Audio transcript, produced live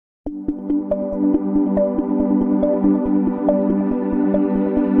One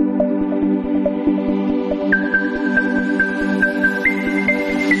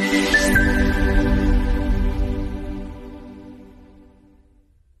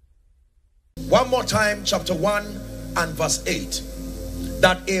more time, chapter 1 and verse 8.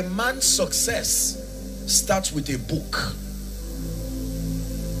 That a man's success starts with a book.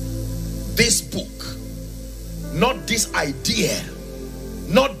 This book, not this idea,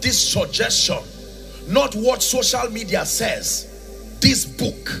 not this suggestion, not what social media says. This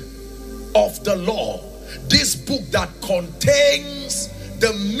book of the law, this book that contains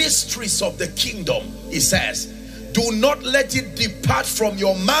the mysteries of the kingdom, it says, do not let it depart from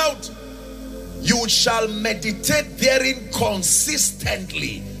your mouth. You shall meditate therein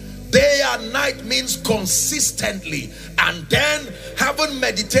consistently. Day and night means consistently. And then, having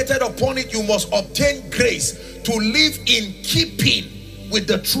meditated upon it, you must obtain grace to live in keeping with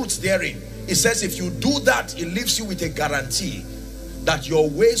the truths therein. It says if you do that, it leaves you with a guarantee that your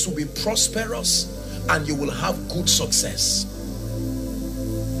ways will be prosperous and you will have good success.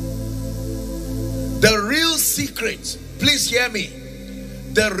 The real secret, please hear me,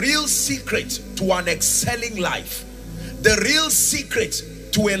 the real secret to an excelling life, the real secret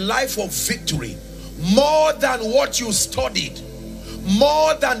to a life of victory, more than what you studied,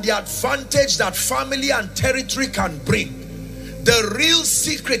 more than the advantage that family and territory can bring, the real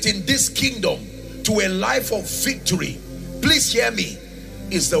secret in this kingdom to a life of victory, please hear me,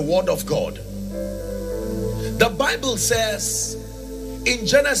 is the word of God. The Bible says in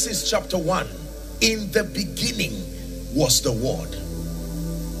Genesis chapter 1, in the beginning was the word.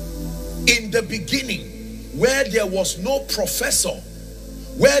 In the beginning, where there was no professor,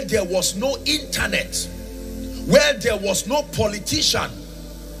 where there was no internet, where there was no politician,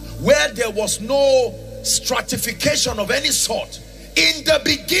 where there was no stratification of any sort, in the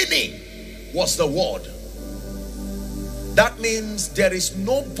beginning was the word. That means there is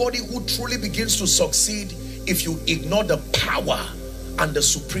nobody who truly begins to succeed if you ignore the power and the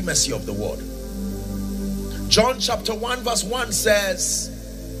supremacy of the word. John chapter 1 verse 1 says,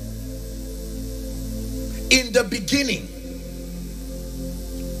 in the beginning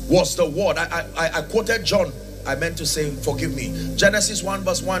was the word. I quoted John. I meant to say, forgive me. Genesis 1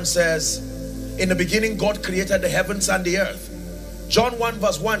 verse 1 says, in the beginning God created the heavens and the earth. John 1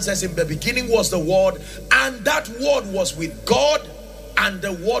 verse 1 says, in the beginning was the word, and that word was with God, and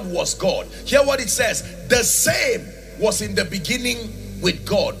the word was God. Hear what it says. The same was in the beginning with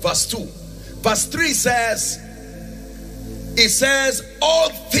God. Verse 2. Verse 3 says, it says all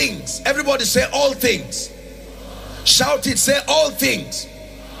things. Everybody say all things. Shout it, say all things.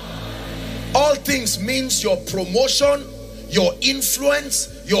 All things means your promotion, your influence,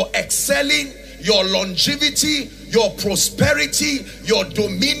 your excelling, your longevity, your prosperity, your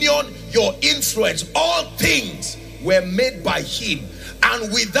dominion, your influence. All things were made by him,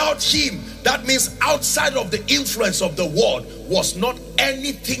 and without him, that means outside of the influence of the word, was not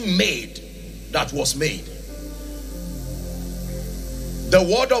anything made that was made. The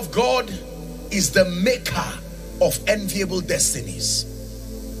word of God is the maker of enviable destinies.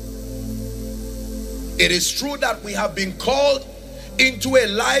 It is true that we have been called into a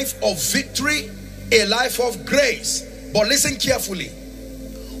life of victory, a life of grace. But listen carefully.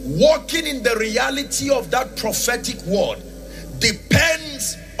 Walking in the reality of that prophetic word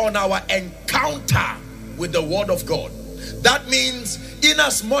depends on our encounter with the word of God. That means, in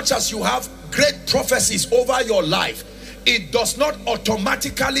as much as you have great prophecies over your life, it does not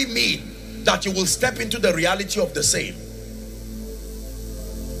automatically mean that you will step into the reality of the same.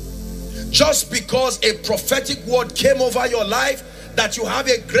 Just because a prophetic word came over your life, that you have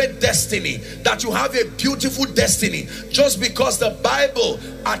a great destiny, that you have a beautiful destiny, just because the Bible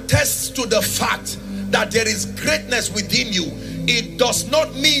attests to the fact that there is greatness within you, it does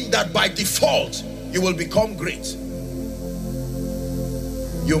not mean that by default you will become great.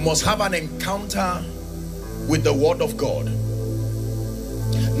 You must have an encounter with the word of God.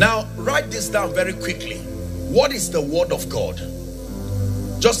 Now write this down very quickly. What is the word of God?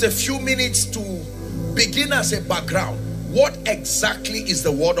 Just a few minutes to begin as a background. What exactly is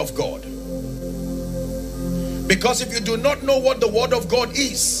the word of God? Because if you do not know what the word of God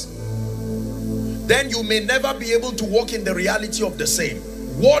is, then you may never be able to walk in the reality of the same.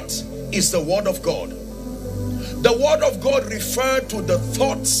 What is the word of God? The word of God refers to the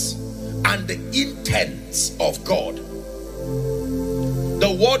thoughts and the intents of God.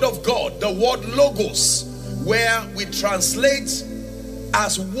 The word of God, the word logos, where we translate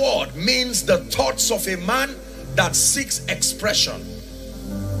as word, means the thoughts of a man that seeks expression.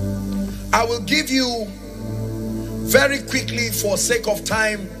 I will give you very quickly, for sake of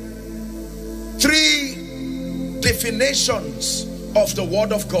time, Three definitions of the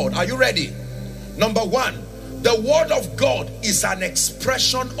word of God. Are you ready? Number one, the word of God is an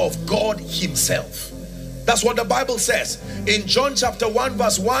expression of God himself. That's what the Bible says. In John chapter 1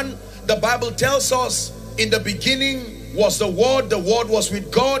 verse 1, the Bible tells us, in the beginning was the word was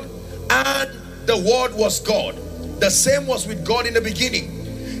with God, and the word was God. The same was with God in the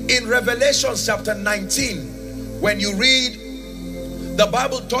beginning. In Revelation chapter 19, when you read, the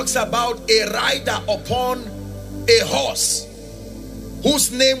Bible talks about a rider upon a horse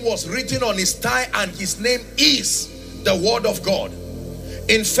whose name was written on his thigh, and his name is the word of God.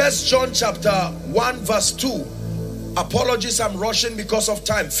 In 1 John chapter 1 verse 2, apologies, I'm rushing because of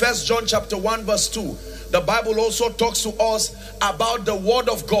time. 1 John chapter 1 verse 2, the Bible also talks to us about the word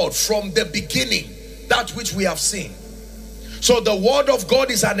of God from the beginning, that which we have seen. So the word of God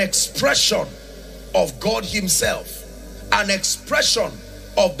is an expression of God himself, an expression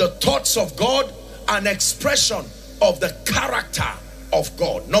of the thoughts of God, an expression of the character of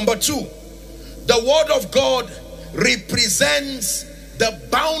God. Number two, the word of God represents the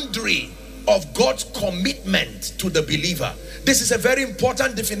boundary of God's commitment to the believer. This is a very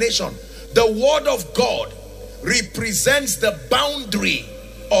important definition. The word of God represents the boundary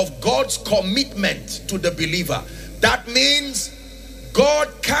of God's commitment to the believer. That means God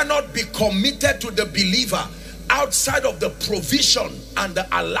cannot be committed to the believer outside of the provision and the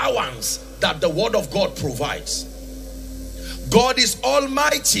allowance that the word of God provides. God is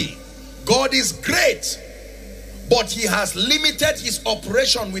almighty, God is great, but he has limited his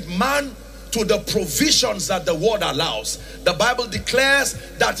operation with man to the provisions that the word allows. The Bible declares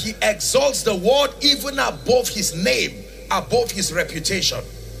that he exalts the word even above his name, above his reputation.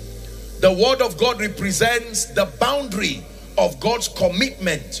 The word of God represents the boundary of God's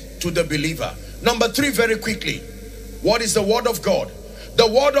commitment to the believer. Number three, very quickly, what is the word of God? The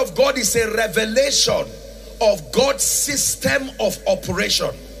word of God is a revelation of God's system of operation,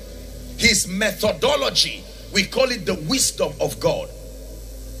 his methodology. We call it the wisdom of God.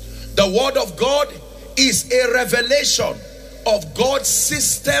 The word of God is a revelation of God's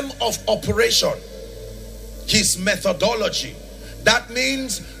system of operation, his methodology. That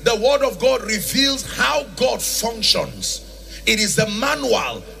means the word of God reveals how God functions. It is the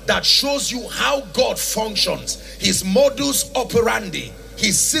manual that shows you how God functions, his modus operandi,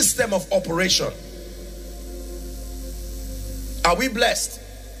 his system of operation. Are we blessed?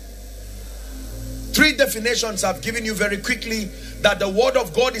 Three definitions I've given you very quickly: that the word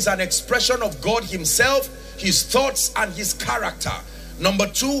of God is an expression of God himself, his thoughts and his character. Number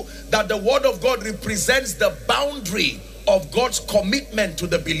two, that the word of God represents the boundary of God's commitment to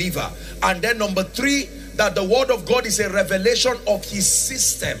the believer. And then number three, that the word of God is a revelation of his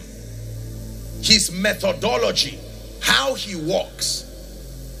system, his methodology, how he works.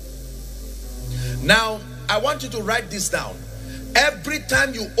 Now, I want you to write this down. Every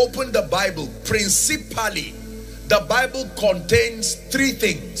time you open the Bible, principally, the Bible contains three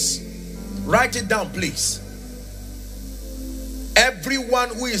things. Write it down, please. Everyone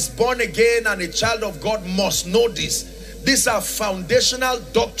who is born again and a child of God must know this. These are foundational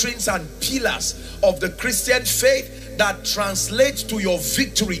doctrines and pillars of the Christian faith that translate to your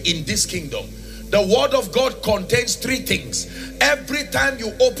victory in this kingdom. The word of God contains three things. Every time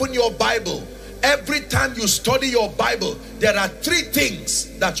you open your Bible, every time you study your Bible, there are three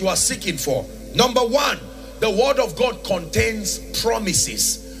things that you are seeking for. Number one, the word of God contains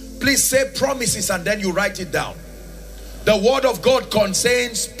promises. Please say promises and then you write it down. The word of God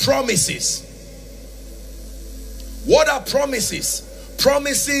contains promises. What are promises?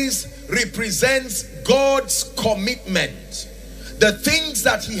 Promises represents God's commitment. The things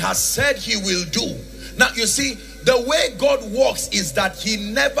that he has said he will do. Now you see, the way God works is that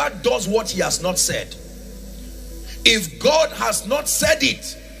he never does what he has not said. If God has not said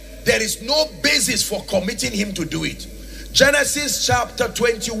it, there is no basis for committing him to do it. Genesis chapter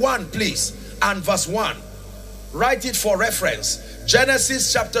 21, please, and verse 1. Write it for reference.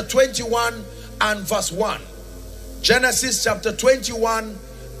 Genesis chapter 21 and verse 1. Genesis chapter 21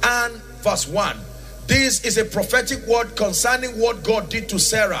 and verse 1. This is a prophetic word concerning what God did to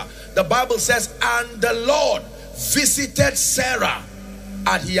Sarah. The Bible says, and the Lord visited Sarah,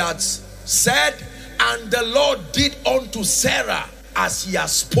 and he had said, and the Lord did unto Sarah as he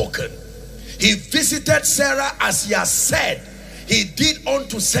has spoken. He visited Sarah as he has said. He did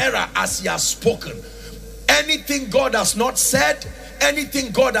unto Sarah as he has spoken. Anything God has not said,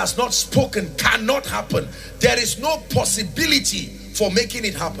 anything God has not spoken cannot happen. There is no possibility for making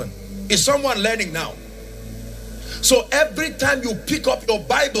it happen. Is someone learning now? So every time you pick up your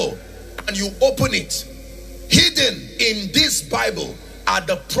Bible and you open it, hidden in this Bible are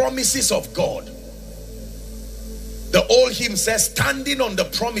the promises of God. The old hymn says, standing on the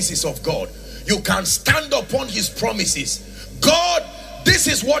promises of God. You can stand upon his promises. God, this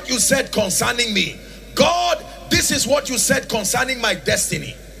is what you said concerning me. God, this is what you said concerning my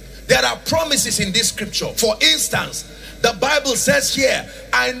destiny. There are promises in this scripture. For instance, the Bible says here,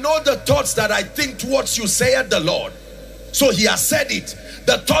 I know the thoughts that I think towards you, saith the Lord. So he has said it.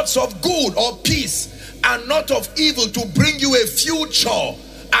 The thoughts of good or peace and not of evil, to bring you a future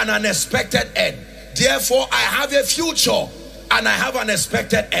and an expected end. Therefore, I have a future and I have an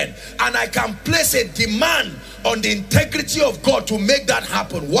expected end. And I can place a demand on the integrity of God to make that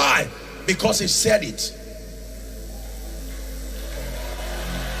happen. Why? Because he said it.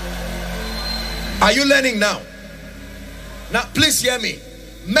 Are you learning now? Now, please hear me.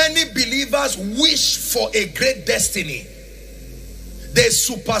 Many believers wish for a great destiny. They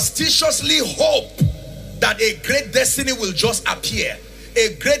superstitiously hope that a great destiny will just appear.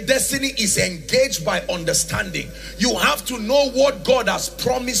 A great destiny is engaged by understanding. You have to know what God has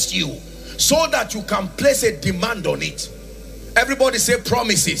promised you so that you can place a demand on it. Everybody say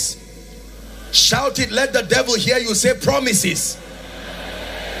promises. Shout it, let the devil hear you say promises.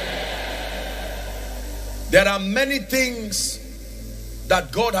 There are many things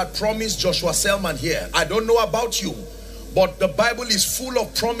that God had promised Joshua Selman here. I don't know about you, but the Bible is full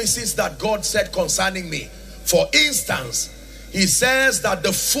of promises that God said concerning me. For instance, he says that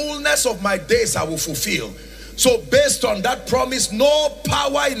the fullness of my days I will fulfill. So based on that promise, no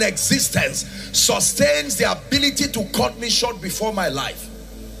power in existence sustains the ability to cut me short before my life.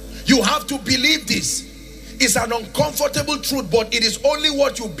 You have to believe this. It's an uncomfortable truth, but it is only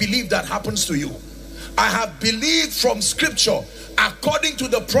what you believe that happens to you. I have believed from scripture, according to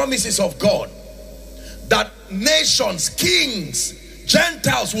the promises of God, that nations, kings,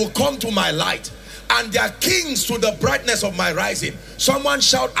 Gentiles will come to my light, and their kings to the brightness of my rising. Someone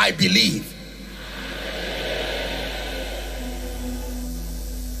shout, I believe.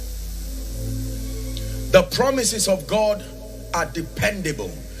 The promises of God are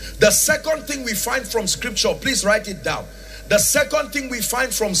dependable. The second thing we find from scripture, please write it down. The second thing we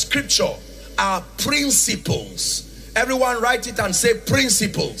find from scripture are principles. Everyone write it and say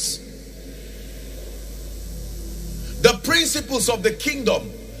principles. The principles of the kingdom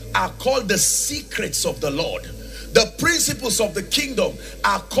are called the secrets of the Lord. The principles of the kingdom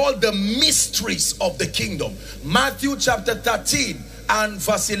are called the mysteries of the kingdom. Matthew chapter 13 and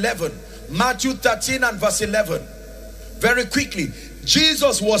verse 11. Matthew 13 and verse 11. Very quickly,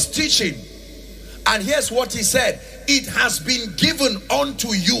 Jesus was teaching, and here's what he said. It has been given unto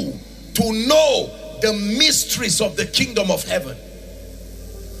you to know the mysteries of the kingdom of heaven.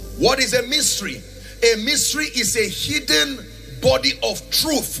 What is a mystery? A mystery is a hidden body of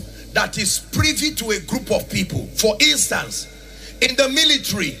truth that is privy to a group of people. For instance, in the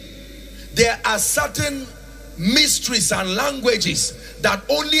military, there are certain mysteries and languages that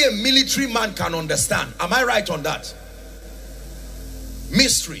only a military man can understand. Am I right on that?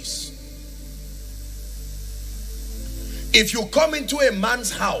 Mysteries. If you come into a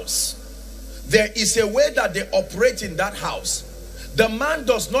man's house, there is a way that they operate in that house. The man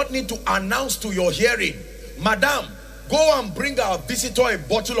does not need to announce to your hearing, Madam, go and bring our visitor a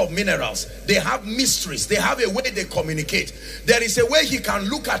bottle of minerals. They have mysteries. They have a way they communicate. There is a way he can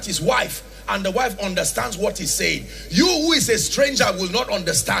look at his wife and the wife understands what he's saying. You who is a stranger will not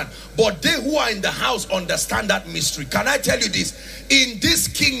understand, but they who are in the house understand that mystery. Can I tell you this? In this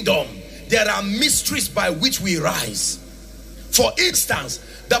kingdom, there are mysteries by which we rise. For instance,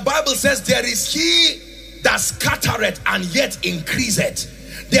 the Bible says there is he that scattereth and yet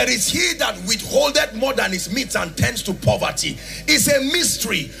increaseth. There is he that withholdeth more than his meats and tends to poverty. It's a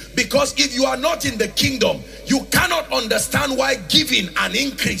mystery, because if you are not in the kingdom, you cannot understand why giving and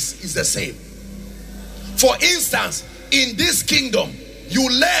increase is the same. For instance, in this kingdom, you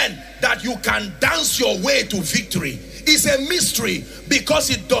learn that you can dance your way to victory. It's a mystery because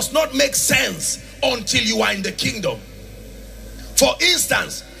it does not make sense until you are in the kingdom. For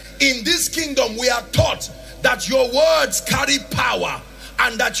instance, in this kingdom, we are taught that your words carry power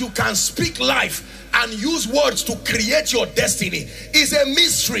and that you can speak life and use words to create your destiny. Is a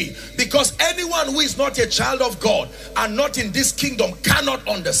mystery, because anyone who is not a child of God and not in this kingdom cannot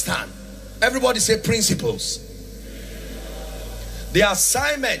understand. Everybody say principles. The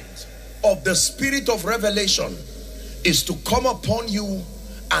assignment of the spirit of revelation is to come upon you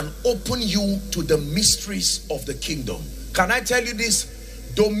and open you to the mysteries of the kingdom. Can I tell you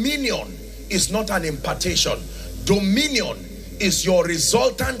this? Dominion is not an impartation. Dominion is your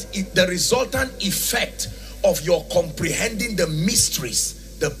the resultant effect of your comprehending the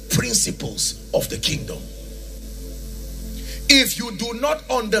mysteries, the principles of the kingdom. If you do not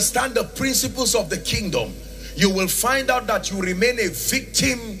understand the principles of the kingdom, you will find out that you remain a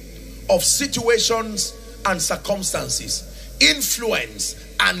victim of situations and circumstances. Influence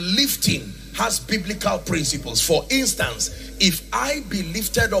and lifting has biblical principles. For instance, if I be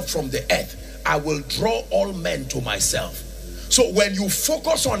lifted up from the earth, I will draw all men to myself. So when you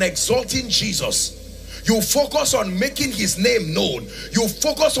focus on exalting Jesus, you focus on making his name known, you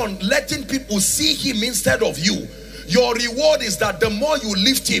focus on letting people see him instead of you, your reward is that the more you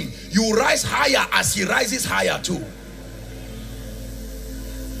lift him, you rise higher as he rises higher too.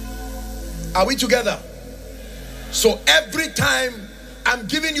 Are we together? So every time, I'm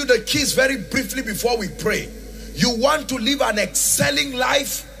giving you the keys very briefly before we pray. You want to live an excelling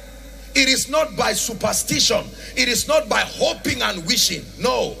life? It is not by superstition. It is not by hoping and wishing.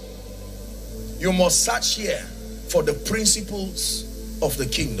 No. You must search here for the principles of the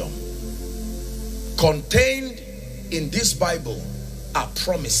kingdom. Contained in this Bible are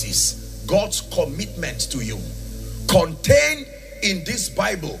promises, God's commitment to you. Contained in this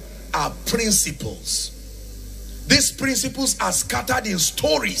Bible are principles. These principles are scattered in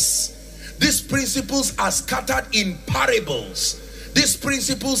stories. These principles are scattered in parables. These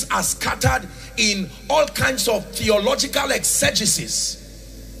principles are scattered in all kinds of theological exegesis.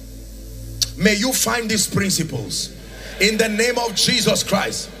 May you find these principles in the name of Jesus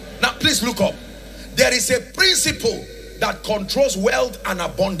Christ. Now please look up. There is a principle that controls wealth and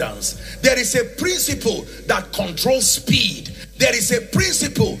abundance. There is a principle that controls speed. There is a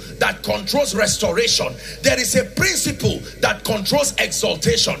principle that controls restoration. There is a principle that controls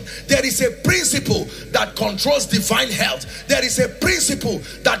exaltation. There is a principle that controls divine health. There is a principle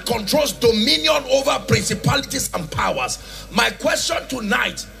that controls dominion over principalities and powers. My question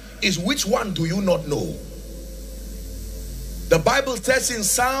tonight is, which one do you not know? The Bible says in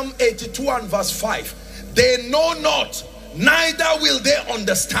Psalm 82 and verse 5, they know not, neither will they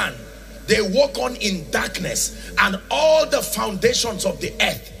understand. They walk on in darkness, and all the foundations of the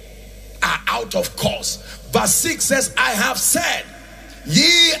earth are out of course. Verse 6 says, I have said,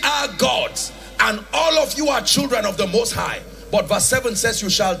 ye are gods, and all of you are children of the Most High. But verse 7 says, you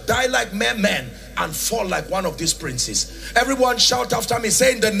shall die like mere men and fall like one of these princes. Everyone shout after me,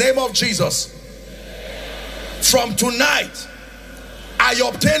 say, in the name of Jesus, from tonight, I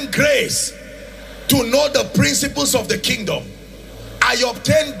obtain grace to know the principles of the kingdom. I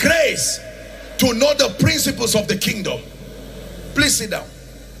obtain grace to know the principles of the kingdom. Please sit down.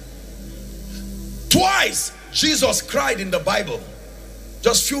 Twice Jesus cried in the Bible.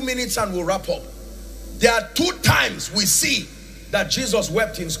 Just few minutes and we'll wrap up. There are 2 times we see that Jesus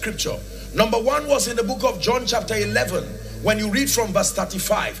wept in scripture. Number 1 was in the book of John chapter 11. When you read from verse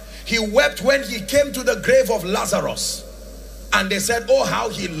 35, he wept when he came to the grave of Lazarus, and they said, oh, how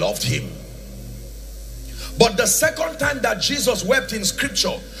he loved him. But the second time that Jesus wept in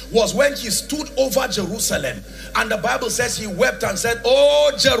scripture was when he stood over Jerusalem, and the Bible says he wept and said,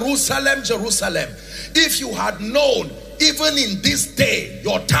 oh, Jerusalem, Jerusalem, if you had known, even in this day,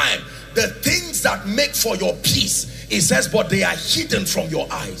 your time, the things that make for your peace, it says, but they are hidden from your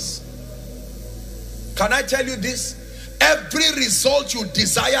eyes. Can I tell you this? Every result you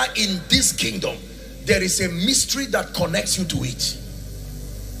desire in this kingdom, there is a mystery that connects you to it.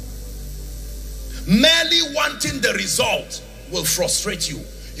 Merely wanting the result will frustrate you.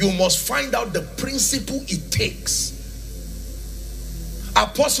 You must find out the principle it takes.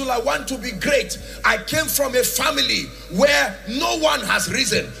 Apostle, I want to be great. I came from a family where no one has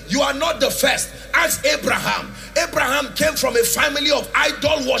risen. You are not the first. Ask Abraham. Abraham came from a family of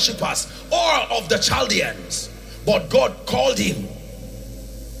idol worshippers or of the Chaldeans. But God called him.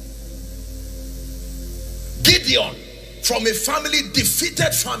 Gideon, from a family,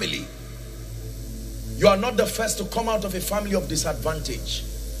 defeated family. You are not the first to come out of a family of disadvantage.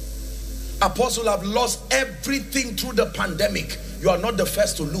 Apostle, have lost everything through the pandemic. You are not the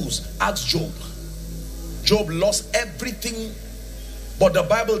first to lose. Ask Job. Job lost everything. But the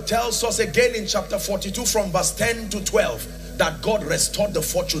Bible tells us again in chapter 42 from verse 10 to 12 that God restored the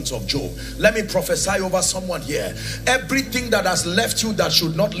fortunes of Job. Let me prophesy over someone here. Everything that has left you that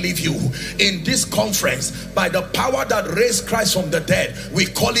should not leave you in this conference, by the power that raised Christ from the dead, we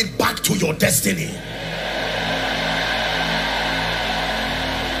call it back to your destiny.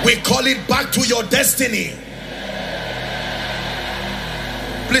 We call it back to your destiny.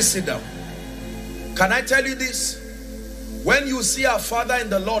 Please sit down. Can I tell you this? When you see our Father in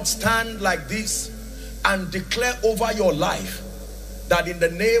the Lord stand like this and declare over your life that in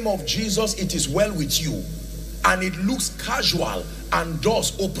the name of Jesus it is well with you, and it looks casual and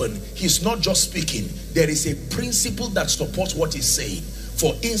doors open, he's not just speaking. There is a principle that supports what he's saying.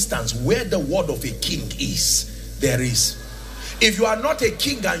 For instance, where the word of a king is, there is. If you are not a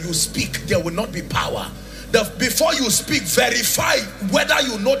king and you speak, there will not be power. Before you speak, verify whether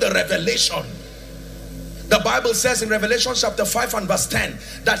you know the revelation. The Bible says in Revelation chapter 5 and verse 10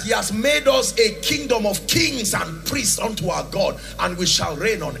 that he has made us a kingdom of kings and priests unto our God, and we shall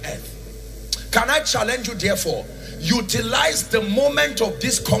reign on earth. Can I challenge you therefore? Utilize the moment of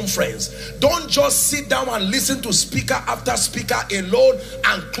this conference. Don't just sit down and listen to speaker after speaker alone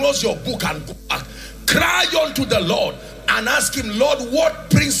and close your book and go back. Cry unto the Lord and ask him, Lord, what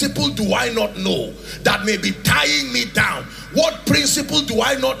principle do I not know that may be tying me down? What principle do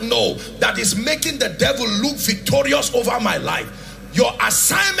I not know that is making the devil look victorious over my life? Your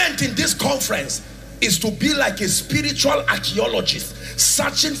assignment in this conference is to be like a spiritual archaeologist,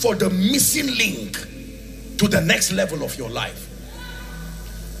 searching for the missing link to the next level of your life.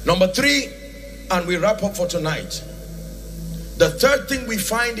 Number 3, and we wrap up for tonight. The third thing we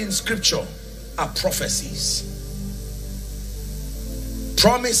find in scripture are prophecies.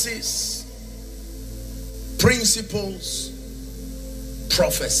 Promises, principles,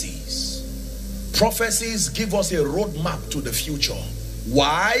 prophecies. Prophecies give us a roadmap to the future.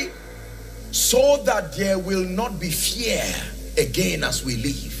 Why? So that there will not be fear again as we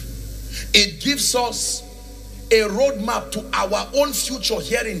live. It gives us a roadmap to our own future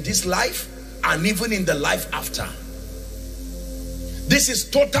here in this life and even in the life after. This is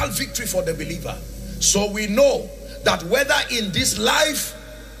total victory for the believer. So we know that whether in this life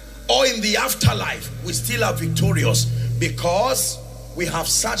or in the afterlife, we still are victorious, because we have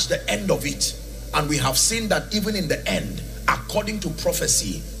searched the end of it, and we have seen that even in the end, according to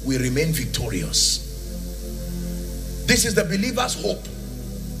prophecy, we remain victorious. This is the believer's hope.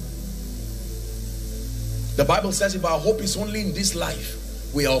 The Bible says if our hope is only in this life,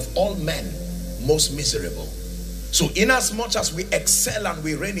 we are of all men most miserable. So inasmuch as we excel and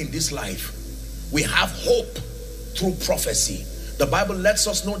we reign in this life, we have hope through prophecy. The Bible lets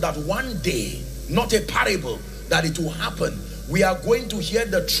us know that one day, not a parable, that it will happen. We are going to hear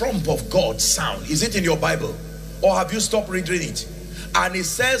the trump of God sound. Is it in your Bible? Or have you stopped reading it? And it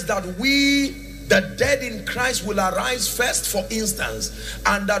says that we, the dead in Christ, will arise first, for instance,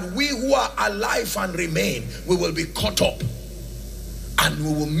 and that we who are alive and remain, we will be caught up, and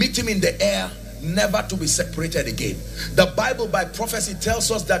we will meet him in the air, never to be separated again. The Bible by prophecy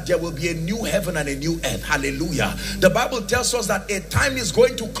tells us that there will be a new heaven and a new earth. Hallelujah. The Bible tells us that a time is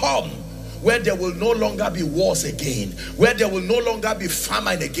going to come where there will no longer be wars again, where there will no longer be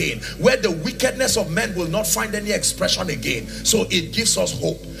famine again, where the wickedness of men will not find any expression again. So it gives us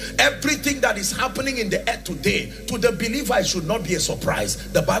hope. Everything that is happening in the earth today, to the believer, it should not be a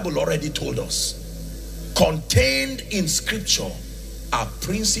surprise. The Bible already told us. Contained in scripture are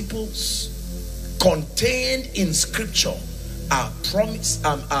principles. Contained in scripture are promises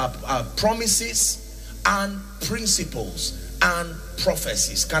and principles and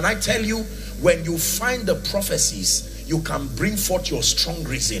prophecies. Can I tell you, when you find the prophecies, you can bring forth your strong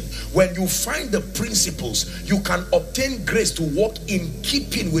reason. When you find the principles, you can obtain grace to walk in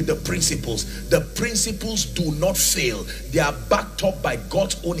keeping with the principles. The principles do not fail. They are backed up by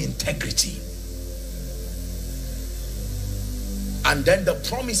God's own integrity. And then the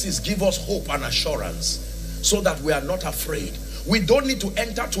promises give us hope and assurance, so that we are not afraid. We don't need to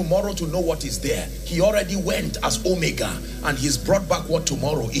enter tomorrow to know what is there. He already went as Omega, and he's brought back what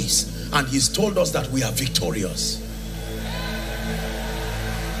tomorrow is, and he's told us that we are victorious.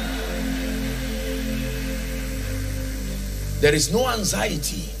 There is no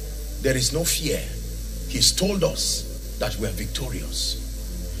anxiety, there is no fear. He's told us that we are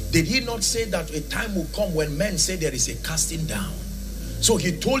victorious. Did he not say that a time will come when men say there is a casting down? So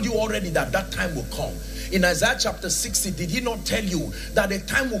he told you already that that time will come. In Isaiah chapter 60, did he not tell you that a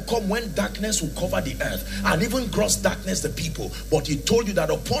time will come when darkness will cover the earth, and even gross darkness the people? But he told you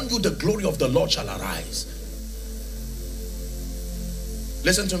that upon you the glory of the Lord shall arise.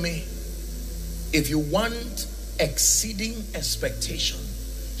 Listen to me. If you want exceeding expectation,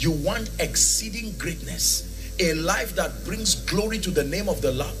 you want exceeding greatness, a life that brings glory to the name of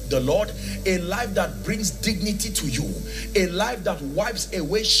the Lord, a life that brings dignity to you, a life that wipes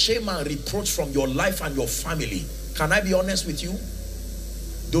away shame and reproach from your life and your family. Can I be honest with you?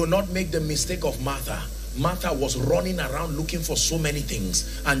 Do not make the mistake of Martha. Martha was running around looking for so many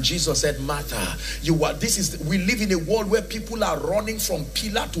things, and Jesus said, Martha, we live in a world where people are running from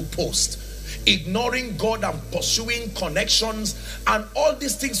pillar to post, ignoring God and pursuing connections, and all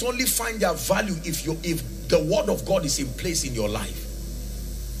these things only find their value if the word of God is in place in your life.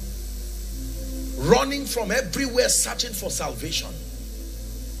 Running from everywhere searching for salvation.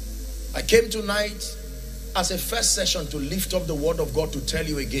 I came tonight as a first session to lift up the word of God, to tell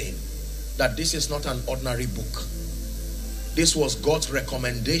you again that this is not an ordinary book. This was God's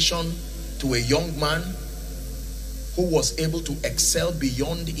recommendation to a young man who was able to excel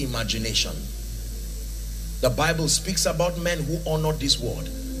beyond imagination. The Bible speaks about men who honored this word.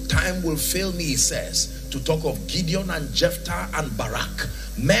 Time will fail me, he says, to talk of Gideon and Jephthah and Barak,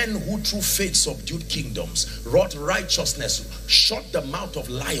 men who through faith subdued kingdoms, wrought righteousness, shut the mouth of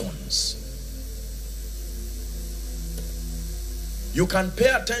lions. You can pay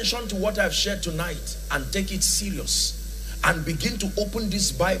attention to what I've shared tonight and take it serious and begin to open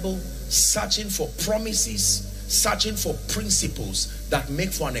this Bible, searching for promises, searching for principles that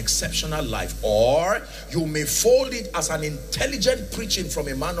make for an exceptional life. Or you may fold it as an intelligent preaching from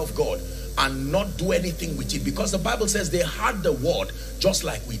a man of God and not do anything with it, because the Bible says they had the word just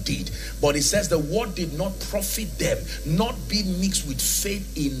like we did, but it says the word did not profit them, not be mixed with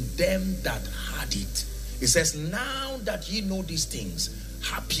faith in them that had it. It says, now that ye know these things,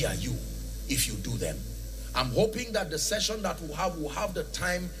 happy are you if you do them. I'm hoping that the session that we'll have the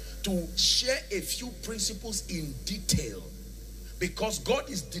time to share a few principles in detail, because God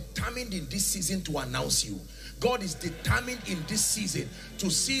is determined in this season to announce you. God is determined in this season to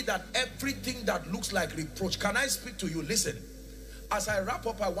see that everything that looks like reproach. Can I speak to you? Listen, as I wrap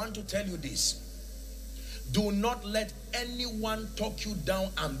up, I want to tell you this. Do not let anyone talk you down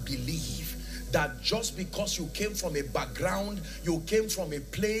and believe that just because you came from a background, you came from a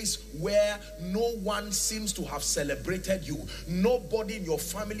place where no one seems to have celebrated you, nobody in your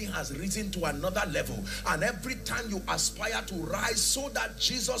family has risen to another level, and every time you aspire to rise so that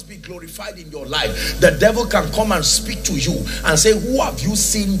Jesus be glorified in your life, the devil can come and speak to you and say, who have you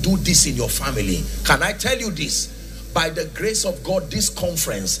seen do this in your family? Can I tell you this? By the grace of God, this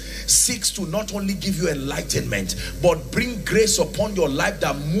conference seeks to not only give you enlightenment, but bring grace upon your life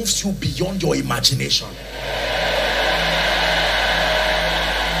that moves you beyond your imagination.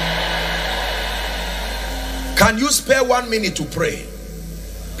 Can you spare 1 minute to pray?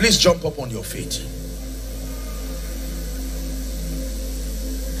 Please jump up on your feet.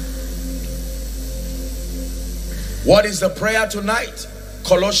 What is the prayer tonight?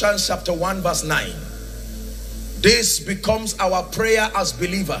 Colossians chapter 1 verse 9. This becomes our prayer as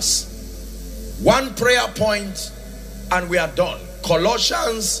believers. One prayer point and we are done.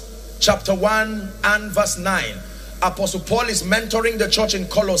 Colossians chapter 1 and verse 9. Apostle Paul is mentoring the church in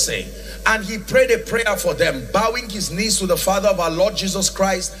Colossae, and he prayed a prayer for them, bowing his knees to the Father of our Lord Jesus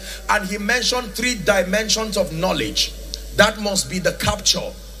Christ, and he mentioned 3 dimensions of knowledge. That must be the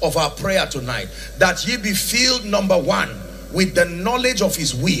capture of our prayer tonight. That ye be filled, number 1, with the knowledge of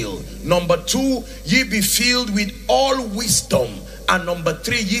his will. Number 2, ye be filled with all wisdom. And number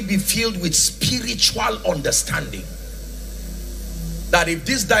 3, ye be filled with spiritual understanding. That if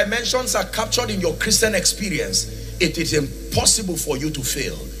these dimensions are captured in your Christian experience, it is impossible for you to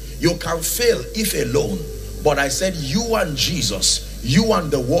fail. You can fail if alone, but I said you and Jesus, you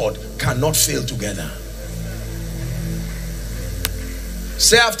and the word cannot fail together.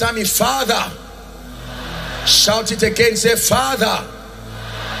 Say after me, Father. Shout it again. Say, Father,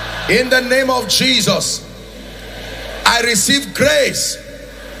 in the name of Jesus, I receive grace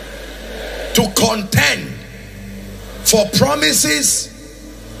to contend for promises,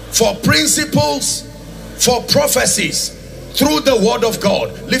 for principles, for prophecies through the word of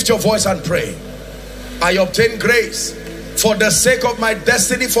God. Lift your voice and pray. I obtain grace for the sake of my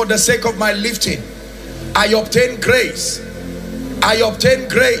destiny, for the sake of my lifting. I obtain grace. I obtain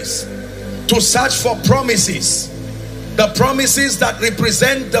grace to search for promises, the promises that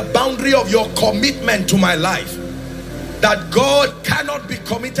represent the boundary of your commitment to my life. That God cannot be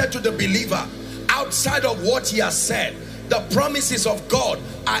committed to the believer outside of what he has said. The promises of God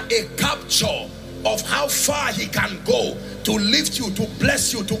are a capture of how far he can go to lift you, to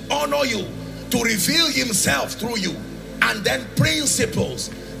bless you, to honor you, to reveal himself through you. And then principles,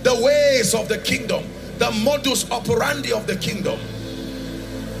 the ways of the kingdom, the modus operandi of the kingdom.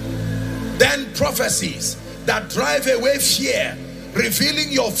 Then prophecies that drive away fear,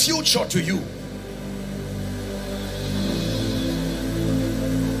 revealing your future to you.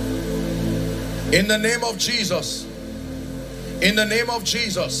 In the name of Jesus. In the name of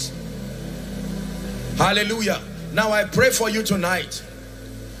Jesus. Hallelujah. Now I pray for you tonight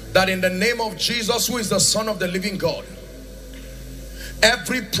that in the name of Jesus, who is the Son of the living God,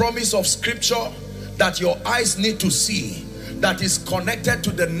 every promise of scripture that your eyes need to see, that is connected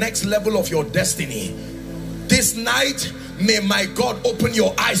to the next level of your destiny, this night, may my God open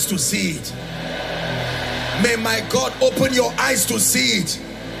your eyes to see it. May my God open your eyes to see it.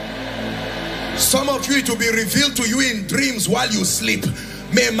 Some of you, it will be revealed to you in dreams while you sleep.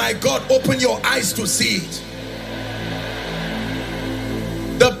 May my God open your eyes to see it.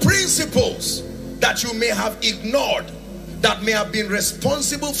 The principles that you may have ignored, that may have been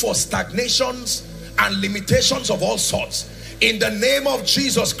responsible for stagnations and limitations of all sorts. In the name of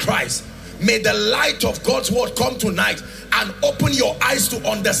Jesus Christ, may the light of God's word come tonight and open your eyes to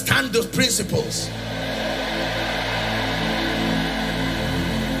understand those principles.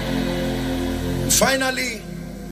 Finally,